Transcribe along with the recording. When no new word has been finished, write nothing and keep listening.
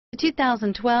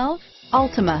2012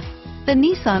 Altima. The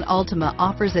Nissan Altima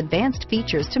offers advanced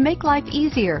features to make life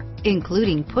easier,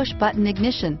 including push-button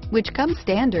ignition, which comes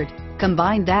standard.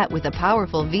 Combine that with a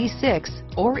powerful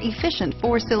V6 or efficient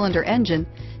 4-cylinder engine,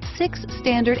 6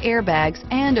 standard airbags,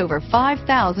 and over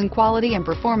 5,000 quality and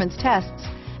performance tests,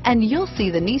 and you'll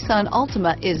see the Nissan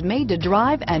Altima is made to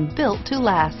drive and built to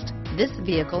last. This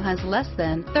vehicle has less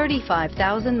than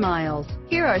 35,000 miles.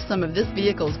 Here are some of this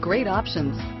vehicle's great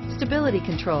options: stability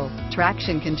control,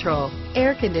 traction control,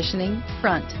 air conditioning,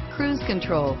 front, cruise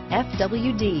control,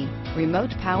 FWD,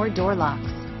 remote power door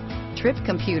locks, trip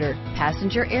computer,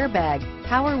 passenger airbag,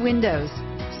 power windows,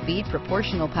 speed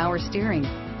proportional power steering,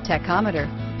 tachometer,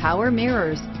 power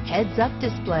mirrors, heads-up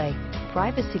display,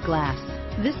 privacy glass.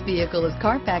 This vehicle is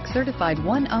Carfax certified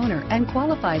one owner and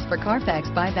qualifies for Carfax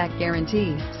buyback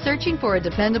guarantee. Searching for a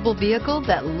dependable vehicle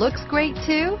that looks great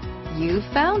too? You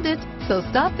found it, so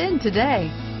stop in today.